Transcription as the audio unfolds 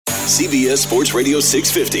CBS Sports Radio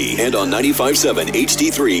 650 and on 95.7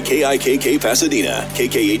 HD3 KIKK Pasadena,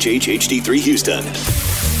 KKHH HD3 Houston.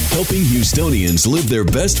 Helping Houstonians live their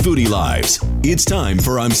best foodie lives. It's time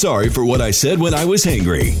for I'm Sorry for What I Said When I Was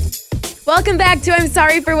Hangry. Welcome back to I'm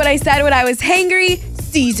Sorry for What I Said When I Was Hangry,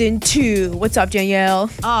 Season 2. What's up, Danielle?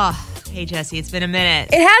 Hey, Jesse, it's been a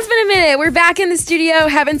minute. It has been a minute. We're back in the studio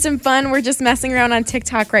having some fun. We're just messing around on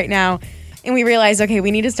TikTok right now. And we realized, okay, we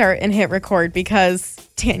need to start and hit record because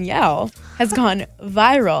Danielle has gone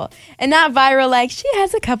viral. And not viral like she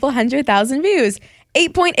has a couple 100,000 views.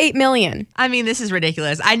 8.8 million. I mean, this is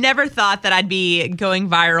ridiculous. I never thought that I'd be going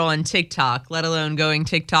viral on TikTok, let alone going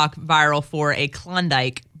TikTok viral for a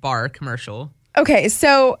Klondike bar commercial. Okay,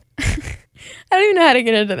 so I don't even know how to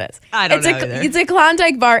get into this. I don't know either. It's a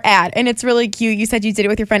Klondike bar ad, and it's really cute. You said you did it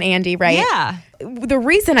with your friend Andy, right? Yeah. The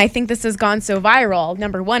reason I think this has gone so viral,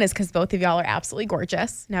 number one, is because both of y'all are absolutely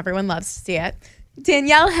gorgeous, and everyone loves to see it.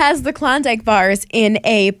 Danielle has the Klondike bars in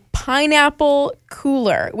a pineapple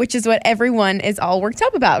cooler, which is what everyone is all worked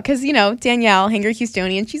up about. Because, you know, Danielle, Hangry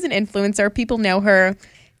Houstonian, she's an influencer. People know her.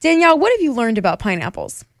 Danielle, what have you learned about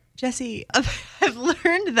pineapples? Jesse, I've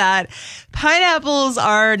learned that pineapples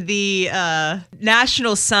are the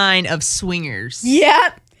national sign of swingers.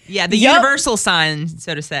 Yeah. Yeah, the universal sign,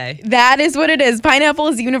 so to say. That is what it is. Pineapple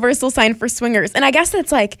is the universal sign for swingers. And I guess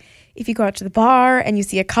that's like if you go out to the bar and you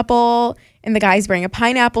see a couple and the guy's wearing a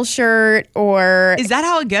pineapple shirt or... Is that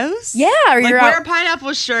how it goes? Yeah. Or like you're wear out... a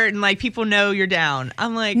pineapple shirt and like people know you're down.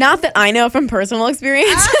 I'm like... Not that I know from personal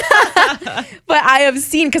experience. But I have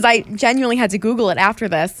seen, because I genuinely had to Google it after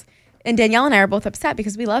this. And Danielle and I are both upset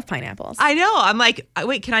because we love pineapples. I know. I'm like,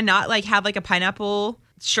 wait, can I not like have like a pineapple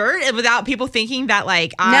shirt without people thinking that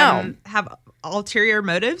like I have ulterior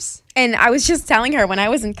motives? And I was just telling her when I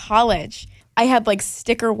was in college, I had like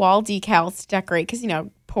sticker wall decals to decorate because, you know,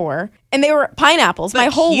 poor. And they were pineapples. But my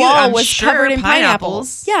whole cute, wall I'm was sure, covered in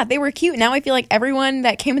pineapples. Yeah, they were cute. Now I feel like everyone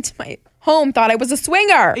that came into my home thought I was a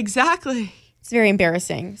swinger. Exactly. It's very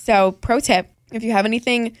embarrassing. So pro tip, if you have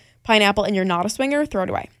anything pineapple and you're not a swinger, throw it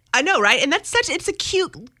away. I know, right? And it's a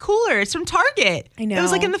cute cooler. It's from Target. I know. It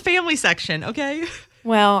was like in the family section, okay?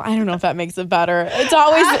 Well, I don't know if that makes it better. It's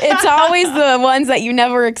always the ones that you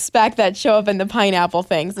never expect that show up in the pineapple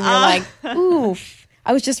things. And you're like, oof.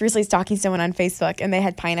 I was just recently stalking someone on Facebook and they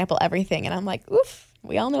had pineapple everything. And I'm like, oof.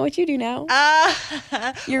 We all know what you do now.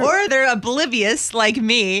 Or they're oblivious like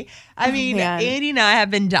me. I mean, man. Andy and I have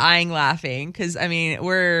been dying laughing because, I mean,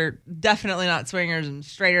 we're definitely not swingers and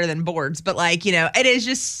straighter than boards. But, like, you know, it is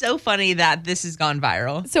just so funny that this has gone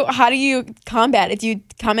viral. So how do you combat it? Do you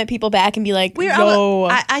comment people back and be like, yo?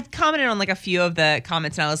 I commented on, like, a few of the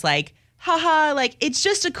comments and I was like, haha, like, it's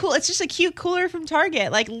just a cute cooler from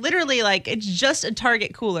Target. Like, literally, like, it's just a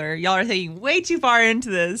Target cooler. Y'all are thinking way too far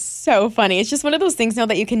into this. So funny. It's just one of those things now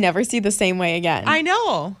that you can never see the same way again. I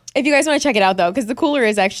know. If you guys want to check it out, though, because the cooler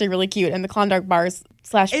is actually really cute, and the Klondike bars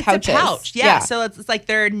 / pouches. It's a pouch, yeah. So it's like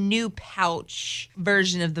their new pouch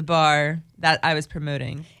version of the bar that I was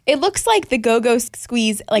promoting. It looks like the Go-Go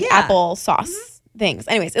Squeeze, like apple sauce things.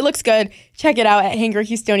 Anyways, it looks good. Check it out at Hangry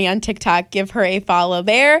Houstonian on TikTok. Give her a follow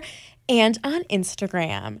there. And on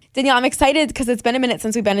Instagram. Danielle, I'm excited because it's been a minute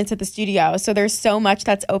since we've been into the studio. So there's so much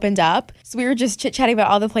that's opened up. So we were just chit-chatting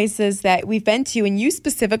about all the places that we've been to. And you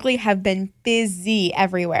specifically have been busy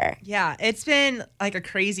everywhere. Yeah, it's been like a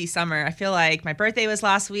crazy summer. I feel like my birthday was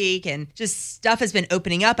last week and just stuff has been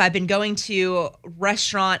opening up. I've been going to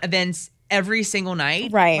restaurant events every single night.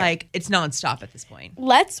 Right. Like, it's nonstop at this point.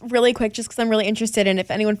 Let's really quick, just because I'm really interested, and if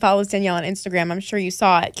anyone follows Danielle on Instagram, I'm sure you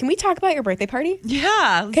saw it. Can we talk about your birthday party?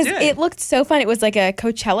 Yeah, because it looked so fun. It was like a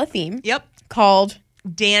Coachella theme. Yep. Called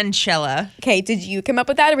Danchella. Okay, did you come up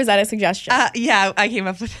with that, or was that a suggestion? Yeah, I came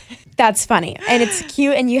up with it. That's funny. And it's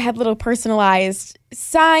cute, and you had little personalized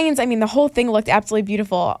signs. I mean, the whole thing looked absolutely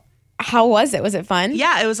beautiful. How was it? Was it fun?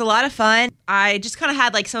 Yeah, it was a lot of fun. I just kind of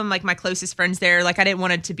had like some of like my closest friends there. Like, I didn't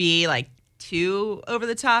want it to be like too over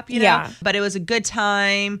the top, you know? Yeah. But it was a good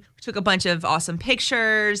time. We took a bunch of awesome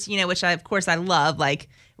pictures, you know, which of course I love. Like,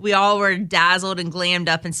 we all were dazzled and glammed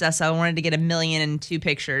up and stuff, so I wanted to get 1,000,002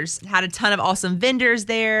 pictures. Had a ton of awesome vendors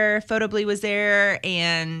there. Photobly was there,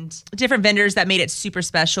 and different vendors that made it super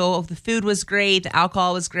special. The food was great. The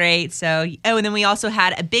alcohol was great. So, and then we also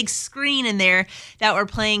had a big screen in there that were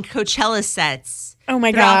playing Coachella sets. Oh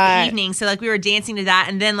my throughout God. the evening. So like we were dancing to that,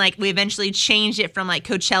 and then like we eventually changed it from like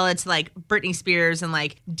Coachella to like Britney Spears and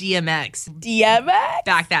like DMX. DMX?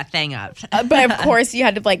 Back that thing up. But of course you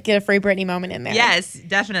had to like get a free Britney moment in there. Yes,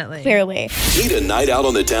 definitely. Clearly. Need a night out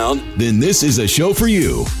on the town? Then this is a show for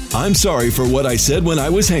you. I'm sorry for what I said when I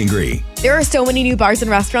was hangry. There are so many new bars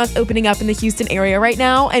and restaurants opening up in the Houston area right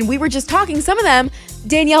now, and we were just talking some of them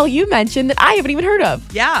Danielle, you mentioned that I haven't even heard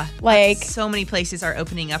of. Yeah. Like, so many places are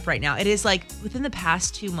opening up right now. It is like within the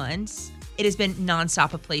past 2 months, it has been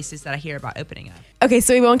nonstop of places that I hear about opening up. okay,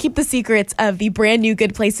 so we won't keep the secrets of the brand new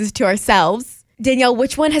good places to ourselves. Danielle,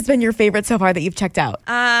 which one has been your favorite so far that you've checked out?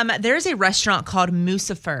 There's a restaurant called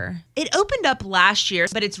Musafer. It opened up last year,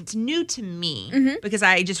 but it's new to me because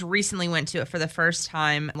I just recently went to it for the first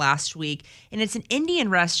time last week. And it's an Indian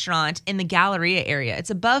restaurant in the Galleria area. It's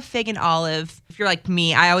above Fig and Olive. If you're like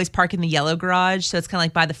me, I always park in the yellow garage. So it's kind of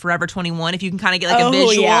like by the Forever 21. If you can kind of get like a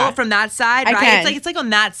visual from that side, I right? can. It's like on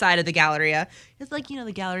that side of the Galleria. It's like,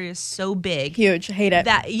 the Galleria is so big. Huge. Hate it.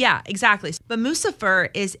 Yeah, exactly. But Musafer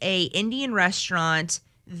is a Indian restaurant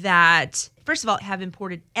that, first of all, have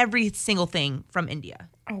imported every single thing from India.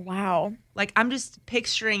 Oh, wow. Like, I'm just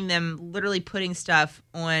picturing them literally putting stuff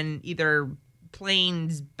on either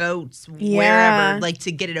planes, boats, wherever, like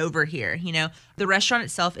to get it over here, The restaurant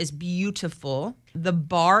itself is beautiful. The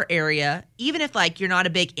bar area, even if like you're not a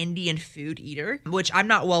big Indian food eater, which I'm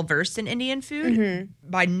not well versed in Indian food,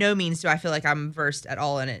 by no means do I feel like I'm versed at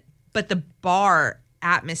all in it. But the bar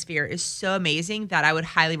atmosphere is so amazing that I would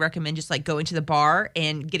highly recommend just like going to the bar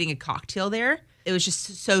and getting a cocktail there. It was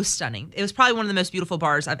just so stunning. It was probably one of the most beautiful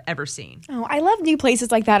bars I've ever seen. Oh, I love new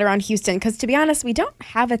places like that around Houston because, to be honest, we don't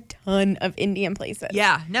have a ton of Indian places.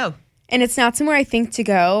 Yeah, no. And it's not somewhere I think to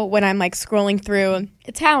go when I'm like scrolling through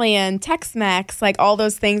Italian, Tex-Mex, like all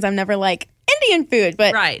those things. I'm never like Indian food,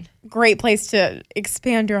 but great place to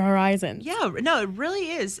expand your horizons. Yeah, no, it really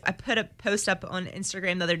is. I put a post up on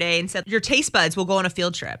Instagram the other day and said, your taste buds will go on a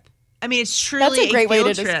field trip. I mean, it's truly That's a great way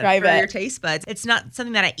to describe it. Your taste buds. It's not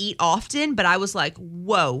something that I eat often, but I was like,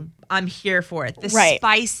 whoa, I'm here for it. The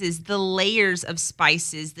spices, the layers of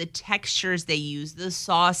spices, the textures they use, the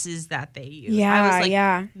sauces that they use. Yeah, I was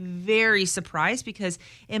like very surprised because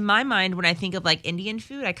in my mind, when I think of like Indian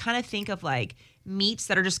food, I kind of think of like meats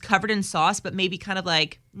that are just covered in sauce, but maybe kind of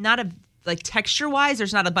like not a like texture-wise,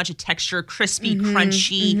 there's not a bunch of texture, crispy,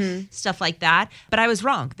 crunchy, stuff like that. But I was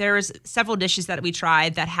wrong. There was several dishes that we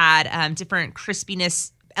tried that had different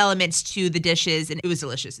crispiness elements to the dishes, and it was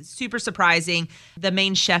delicious. It's super surprising. The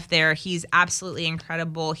main chef there, he's absolutely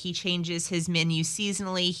incredible. He changes his menu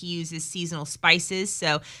seasonally. He uses seasonal spices.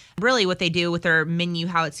 So really what they do with their menu,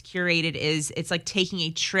 how it's curated, is it's like taking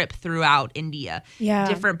a trip throughout India. Yeah.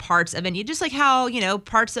 Different parts of India, just like how,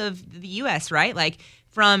 parts of the U.S., right? Like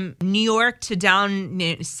from New York to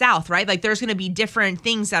down south, right? Like there's going to be different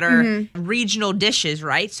things that are regional dishes,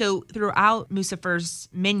 right? So throughout Musafer's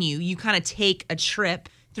menu, you kind of take a trip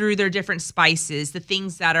through their different spices, the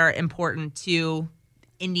things that are important to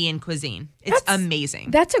Indian cuisine. It's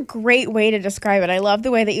amazing. That's a great way to describe it. I love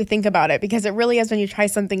the way that you think about it because it really is when you try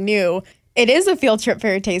something new. It is a field trip for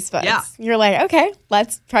your taste buds. Yeah. You're like, okay,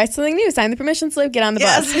 let's try something new. Sign the permission slip, get on the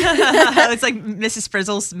bus. It's like Mrs.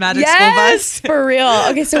 Frizzle's magic school bus. For real.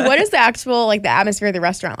 Okay, so what is the actual, like the atmosphere of the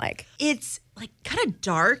restaurant like? It's like kind of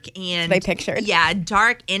dark and... They pictured. Yeah,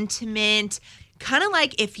 dark, intimate. Kind of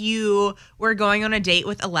like if you were going on a date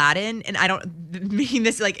with Aladdin, and I don't mean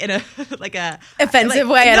this like in a like a offensive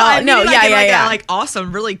like, way at all. No, yeah. Like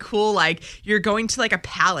awesome, really cool. Like you're going to like a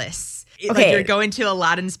palace. Okay. Like you're going to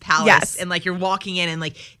Aladdin's palace and like you're walking in and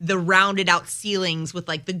like the rounded out ceilings with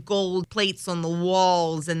like the gold plates on the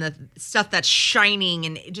walls and the stuff that's shining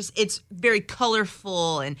and it's very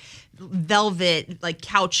colorful and velvet like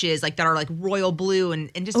couches like that are like royal blue and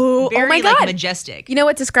just very like majestic. You know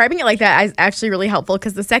what? Describing it like that is actually really helpful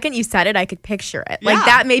because the second you said it, I could picture it. Like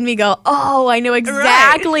that made me go, oh, I know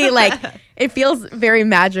exactly. Like it feels very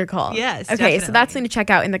magical. Yes. Okay, definitely. so that's something to check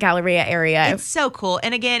out in the Galleria area. It's so cool.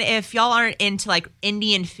 And again, if y'all aren't into like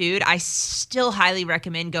Indian food, I still highly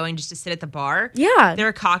recommend going just to sit at the bar. Yeah. There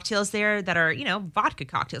are cocktails there that are, vodka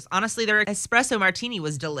cocktails. Honestly, their espresso martini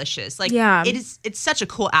was delicious. Like it's such a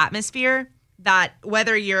cool atmosphere that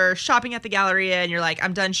whether you're shopping at the Galleria and you're like,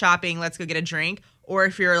 I'm done shopping, let's go get a drink. Or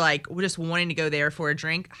if you're like just wanting to go there for a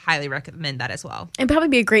drink, highly recommend that as well. It'd probably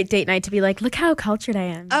be a great date night to be like, look how cultured I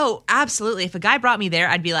am. Oh, absolutely. If a guy brought me there,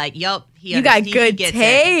 I'd be like, yup, you got good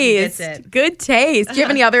taste. Good taste. Do you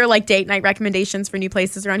have any other like date night recommendations for new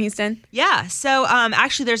places around Houston? Yeah. So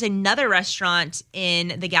actually there's another restaurant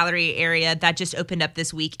in the Galleria area that just opened up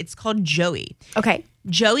this week. It's called Joey. Okay.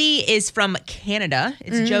 Joey is from Canada.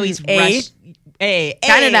 It's Joey's Canada.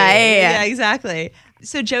 Yeah, exactly.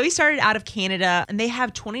 So Joey started out of Canada, and they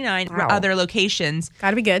have 29 other locations.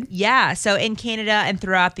 Gotta be good. Yeah, so in Canada and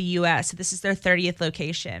throughout the U.S. So this is their 30th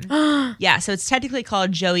location. Yeah, so it's technically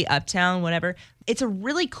called Joey Uptown, whatever. It's a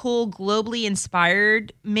really cool, globally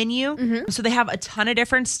inspired menu. So they have a ton of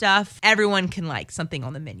different stuff. Everyone can like something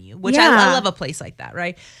on the menu, which I love a place like that,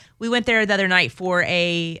 right? We went there the other night for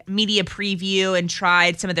a media preview and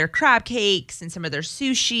tried some of their crab cakes and some of their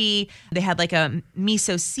sushi. They had like a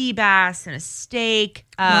miso sea bass and a steak,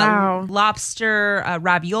 lobster,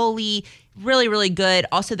 ravioli. Really, really good.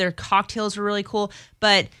 Also, their cocktails were really cool.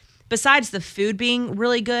 But besides the food being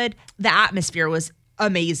really good, the atmosphere was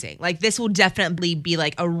amazing. Like, this will definitely be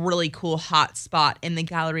like a really cool hot spot in the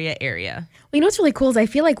Galleria area. Well, you know what's really cool is I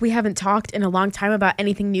feel like we haven't talked in a long time about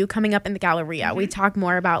anything new coming up in the Galleria. We talk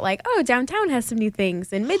more about like, oh, downtown has some new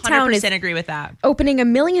things, and Midtown 100% is agree with that. Opening a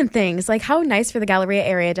million things. Like, how nice for the Galleria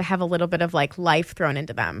area to have a little bit of like life thrown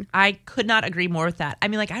into them. I could not agree more with that. I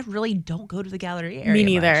mean, like, I really don't go to the Galleria area. Me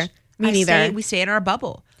neither. Much. Me neither. We stay in our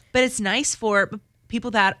bubble, but it's nice for people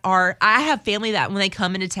that are. I have family that when they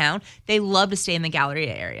come into town, they love to stay in the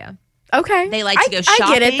Galleria area. Okay. They like to go shopping.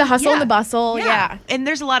 I get it. The hustle and the bustle. Yeah. And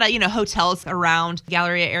there's a lot of, hotels around the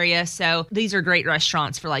Galleria area. So these are great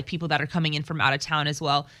restaurants for like people that are coming in from out of town as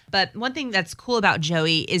well. But one thing that's cool about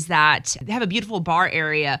Joey is that they have a beautiful bar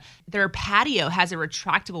area. Their patio has a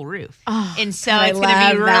retractable roof. Oh, and so it's going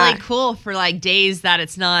to be really cool for like days that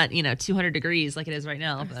it's not, 200 degrees like it is right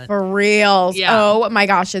now. But. For real. Yeah. Oh my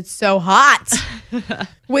gosh, it's so hot.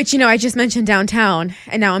 Which, I just mentioned downtown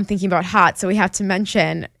and now I'm thinking about hot. So we have to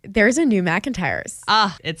mention there's a new McIntyre's.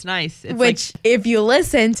 It's nice. It's which if you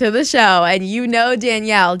listen to the show and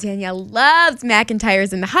Danielle loves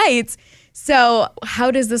McIntyre's in the Heights. So how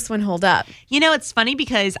does this one hold up? It's funny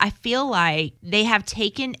because I feel like they have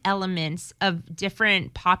taken elements of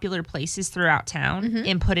different popular places throughout town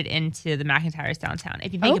and put it into the McIntyre's downtown.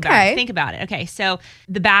 If you think about it. Okay, so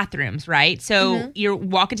the bathrooms, right? So you're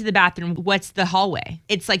walking to the bathroom. What's the hallway?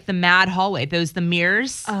 It's like the mad hallway. The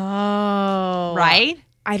mirrors. Oh. Right?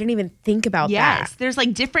 I didn't even think about that. Yes, there's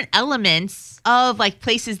like different elements of like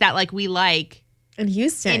places that like we like. In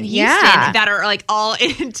Houston, that are like all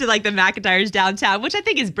into like the McIntyre's downtown, which I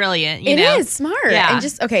think is brilliant. It is smart. Yeah.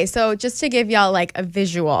 And so just to give y'all like a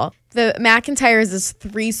visual, the McIntyre's is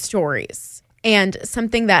 3 stories. And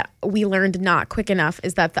something that we learned not quick enough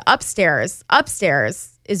is that the upstairs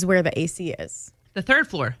is where the AC is. The 3rd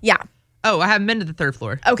floor? Yeah. Oh, I haven't been to the 3rd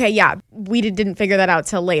floor. Okay, yeah. We didn't figure that out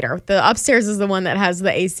till later. The upstairs is the one that has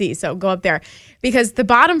the AC, so go up there. Because the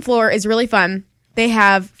bottom floor is really fun. They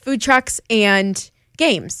have food trucks and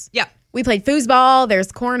games. Yeah. We played foosball.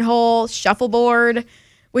 There's cornhole, shuffleboard,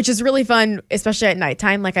 which is really fun, especially at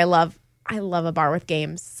nighttime. Like I love a bar with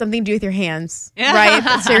games. Something to do with your hands,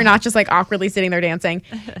 right? So you're not just like awkwardly sitting there dancing.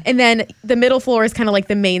 And then the middle floor is kind of like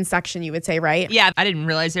the main section, you would say, right? Yeah. I didn't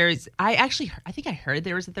realize I think I heard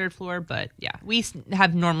there was a 3rd floor, but yeah, we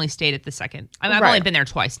have normally stayed at the 2nd. I've only been there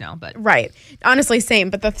twice now, but. Right. Honestly, same.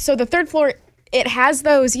 But so the 3rd floor, it has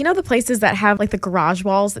those, the places that have like the garage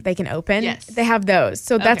walls that they can open? Yes. They have those.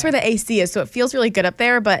 So that's where the AC is. So it feels really good up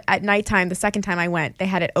there. But at nighttime, the second time I went, they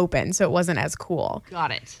had it open. So it wasn't as cool.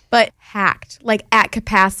 Got it. But packed, like at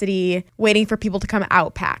capacity, waiting for people to come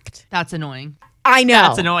out packed. That's annoying. I know.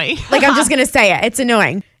 That's annoying. Like, I'm just going to say it. It's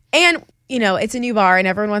annoying. And, it's a new bar and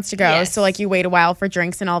everyone wants to go. Yes. So like you wait a while for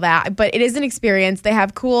drinks and all that. But it is an experience. They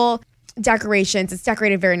have cool decorations. It's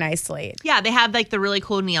decorated very nicely. Yeah, they have like the really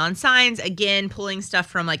cool neon signs, again pulling stuff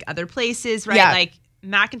from like other places, right? Yeah. Like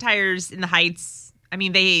McIntyre's in the Heights, I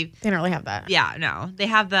mean they don't really have that. Yeah, no. They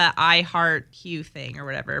have the I Heart Hue thing or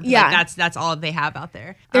whatever. But yeah. Like that's all they have out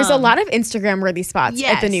there. There's a lot of Instagram worthy spots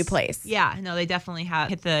at the new place. Yeah, no, they definitely have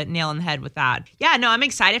hit the nail on the head with that. Yeah, no, I'm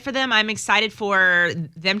excited for them. I'm excited for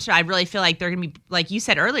them to, I really feel like they're going to be, like you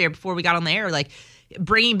said earlier before we got on the air, like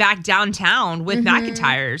bringing back downtown with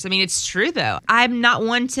McIntyre's. I mean, it's true though. I'm not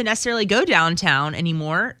one to necessarily go downtown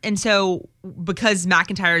anymore. And so because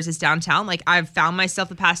McIntyre's is downtown, like I've found myself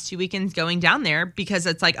the past 2 weekends going down there because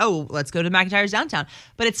it's like, oh, let's go to McIntyre's downtown.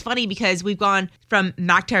 But it's funny because we've gone from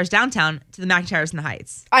McIntyre's downtown to the McIntyre's in the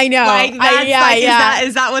Heights. I know. Like,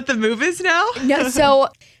 is that what the move is now? No, so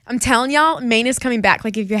I'm telling y'all, Maine is coming back.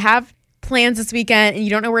 Like if you have plans this weekend and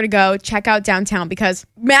you don't know where to go, check out downtown because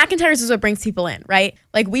McIntyre's is what brings people in, right?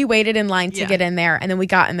 Like we waited in line to get in there and then we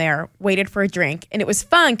got in there, waited for a drink, and it was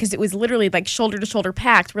fun because it was literally like shoulder to shoulder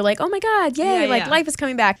packed. We're like, oh my God, yay, life is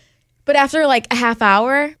coming back. But after like a half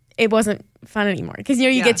hour, it wasn't fun anymore. Because,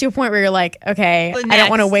 you get to a point where you're like, okay, But I don't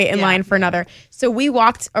want to next, wait in line for another. So we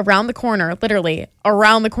walked around the corner, literally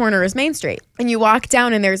around the corner is Main Street. And you walk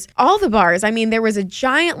down and there's all the bars. I mean, there was a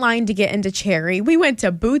giant line to get into Cherry. We went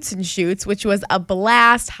to Boots and Shoots, which was a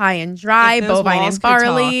blast, high and dry, If those bovine walls and could talk.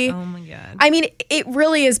 barley. Oh my God. I mean, it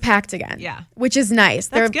really is packed again. Yeah. Which is nice.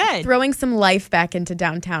 That's They're good. throwing some life back into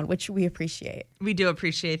downtown, which we appreciate. We do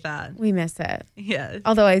appreciate that. We miss it. Yeah.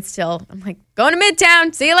 Although I'm like, going to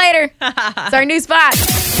Midtown. See you later. It's our new spot.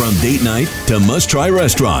 From date night to must-try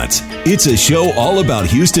restaurants, it's a show all about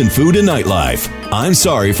Houston food and nightlife. I'm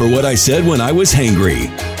sorry for what I said when I was hangry.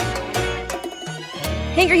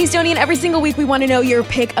 Hangry Houstonian, every single week we want to know your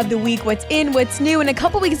pick of the week, what's in, what's new. And a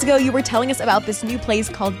couple weeks ago, you were telling us about this new place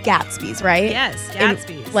called Gatsby's, right? Yes, And,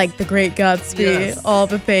 Gatsby's. like the Great Gatsby, Yes. all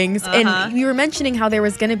the things. Uh-huh. And you were mentioning how there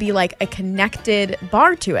was going to be like a connected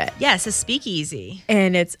bar to it. Yes, a speakeasy.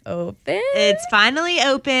 And it's open. It's finally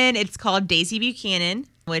open. It's called Daisy Buchanan,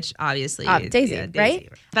 which obviously Daisy, right?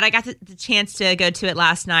 But I got the chance to go to it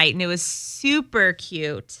last night, and it was super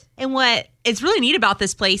cute. And what is really neat about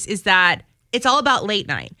this place is that it's all about late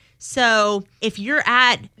night. So if you're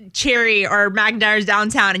at Cherry or McIntyre's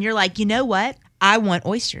downtown and you're like, you know what? I want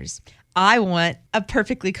oysters. I want a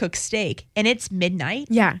perfectly cooked steak. And it's midnight.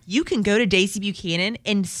 Yeah. You can go to Daisy Buchanan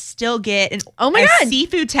and still get Oh my a God.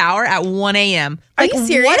 seafood tower at 1 a.m. Are you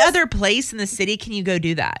serious? What other place in the city can you go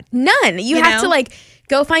do that? None. You have know? to like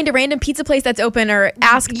go find a random pizza place that's open or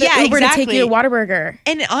ask the Yeah, Uber to take exactly. you to Whataburger.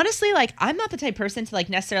 And honestly, like, I'm not the type of person to like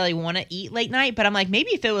necessarily want to eat late night, but I'm like, maybe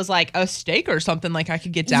if it was like a steak or something, like I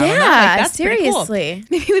could get down on that. Yeah, Like, that's pretty cool. seriously.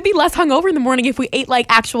 Maybe we'd be less hungover in the morning if we ate like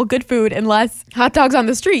actual good food and less hot dogs on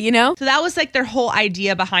the street, you know? So that was like their whole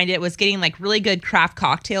idea behind it, was getting like really good craft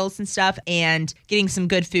cocktails and stuff and getting some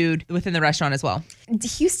good food within the restaurant as well.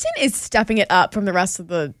 Houston is stepping it up from the rest of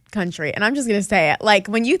the country. And I'm just going to say it. Like,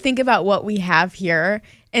 when you think about what we have here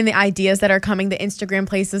and the ideas that are coming, the Instagram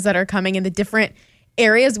places that are coming, and the different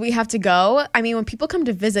areas we have to go, I mean, when people come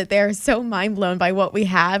to visit, they're so mind blown by what we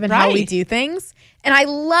have and how we Right. do things. And I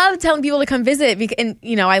love telling people to come visit. And,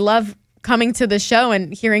 I love coming to the show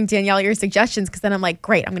and hearing, Danielle, your suggestions, because then I'm like,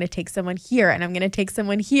 great, I'm going to take someone here and I'm going to take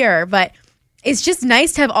someone here. But it's just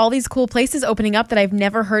nice to have all these cool places opening up that I've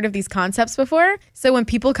never heard of these concepts before. So when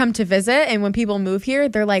people come to visit and when people move here,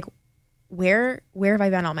 they're like, where have I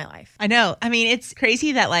been all my life? I know. I mean, it's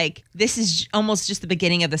crazy that like this is almost just the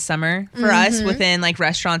beginning of the summer for us within like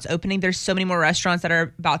restaurants opening. There's so many more restaurants that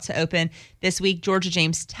are about to open this week. Georgia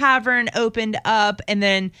James Tavern opened up, and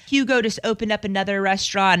then Hugo just opened up another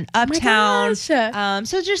restaurant in Uptown.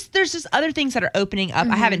 So there's just other things that are opening up.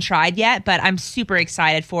 I haven't tried yet, but I'm super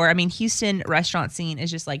excited for. I mean, Houston restaurant scene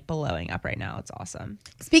is just like blowing up right now. It's awesome.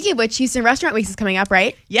 Speaking of which, Houston Restaurant Week is coming up,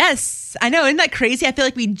 right? Yes, I know. Isn't that crazy? I feel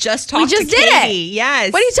like we just talked. We just to did Katie. it.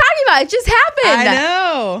 Yes. What are you talking about? It just happened. I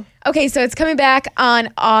know. Okay, so it's coming back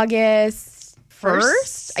on August 1st.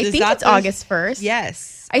 First? I Is think that it's the- August 1st.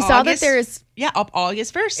 Yes. I saw that August- there's... Yeah, up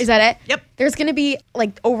August 1st. Is that it? Yep. There's going to be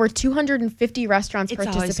like over 250 restaurants It's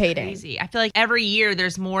participating. always crazy. I feel like every year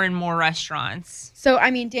there's more and more restaurants. So,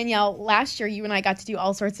 I mean, Danielle, last year you and I got to do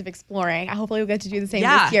all sorts of exploring. Hopefully we'll get to do the same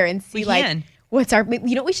Yeah, this year and see we like can. what's our...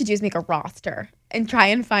 You know what we should do is make a roster and try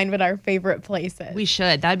and find what our favorite place is. We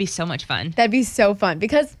should. That'd be so much fun. That'd be so fun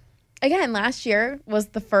because, again, last year was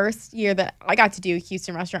the first year that I got to do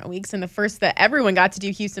Houston Restaurant Weeks and the first that everyone got to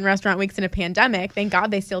do Houston Restaurant Weeks in a pandemic. Thank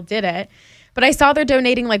God they still did it. But I saw they're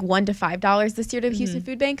donating like $1 to $5 this year to the Houston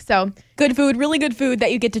Food Bank. So good food, really good food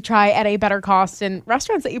that you get to try at a better cost, and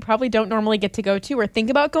restaurants that you probably don't normally get to go to or think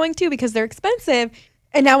about going to because they're expensive.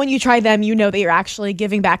 And now when you try them, you know that you're actually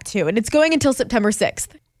giving back to. And it's going until September 6th.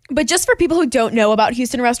 But just for people who don't know about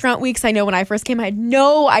Houston Restaurant Weeks, I know when I first came, I had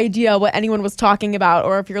no idea what anyone was talking about,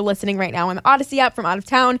 or if you're listening right now on the Odyssey app from out of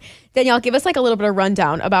town, Danielle, give us like a little bit of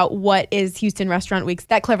rundown about what is Houston Restaurant Weeks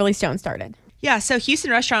that Cleverly Stone started. Yeah, so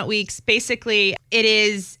Houston Restaurant Weeks, basically, it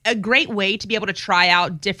is a great way to be able to try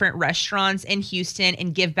out different restaurants in Houston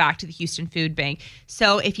and give back to the Houston Food Bank.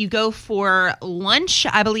 So if you go for lunch,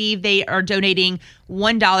 I believe they are donating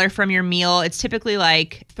 $1 from your meal. It's typically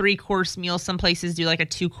like 3-course meal. Some places do like a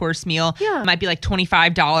 2-course meal. Yeah. It might be like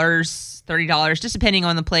 $25, $30, just depending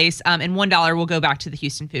on the place. And $1 will go back to the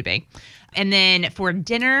Houston Food Bank. And then for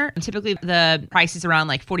dinner, typically the price is around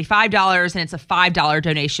like $45, and it's a $5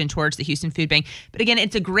 donation towards the Houston Food Bank. But again,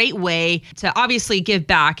 it's a great way to obviously give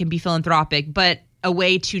back and be philanthropic, but a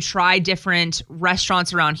way to try different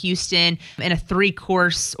restaurants around Houston and a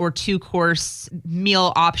 3-course or 2-course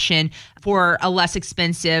meal option for a less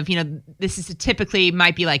expensive. This is typically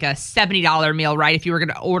might be like a $70 meal, right? If you were going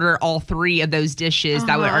to order all 3 of those dishes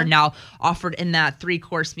that are now offered in that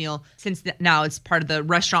 3-course meal. Since now it's part of the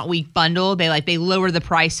Restaurant Week bundle, they lower the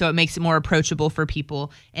price so it makes it more approachable for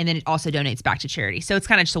people, and then it also donates back to charity. So it's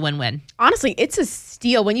kind of just a win-win. Honestly, it's a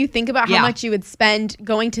steal when you think about how much you would spend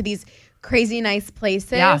going to these crazy nice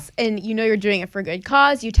places, and you're doing it for a good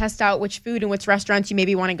cause. You test out which food and which restaurants you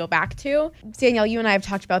maybe want to go back to. Danielle, you and I have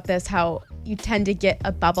talked about this, how you tend to get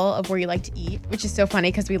a bubble of where you like to eat, which is so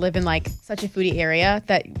funny because we live in such a foodie area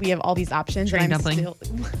that we have all these options. Trendy dumpling.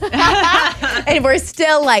 And we're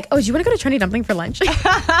still like, oh, do you want to go to Trendy Dumpling for lunch?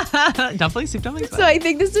 Dumpling, soup dumplings. So I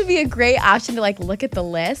think this would be a great option to look at the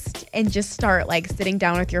list and just start sitting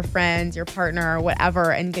down with your friends, your partner, or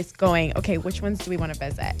whatever, and just going, okay, which ones do we want to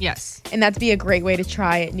visit? Yes. And that'd be a great way to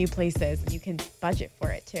try new places. You can budget for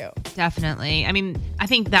it too. Definitely. I mean, I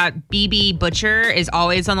think that BB Butcher is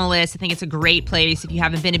always on the list. I think it's a great place. If you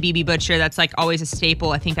haven't been to BB Butcher, that's always a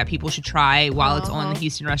staple. I think that people should try while it's on the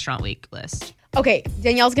Houston Restaurant Week list. Okay,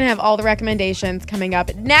 Danielle's going to have all the recommendations coming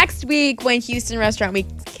up next week when Houston Restaurant Week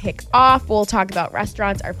kicks off. We'll talk about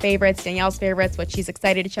restaurants, our favorites, Danielle's favorites, what she's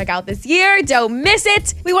excited to check out this year. Don't miss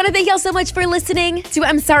it. We want to thank y'all so much for listening to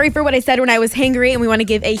I'm Sorry for What I Said When I Was Hangry, and we want to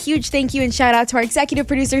give a huge thank you and shout out to our executive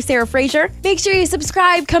producer, Sarah Frazier. Make sure you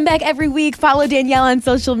subscribe, come back every week, follow Danielle on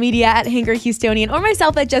social media at Hangry Houstonian or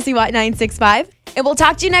myself at Jessie Watt 965. And we'll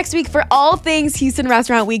talk to you next week for all things Houston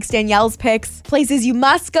Restaurant Week's Danielle's picks, places you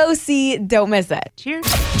must go see. Don't miss it. Cheers.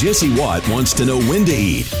 Jessie Watt wants to know when to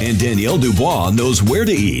eat, and Danielle Dubois knows where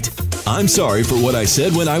to eat. I'm sorry for what I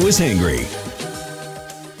said when I was hangry.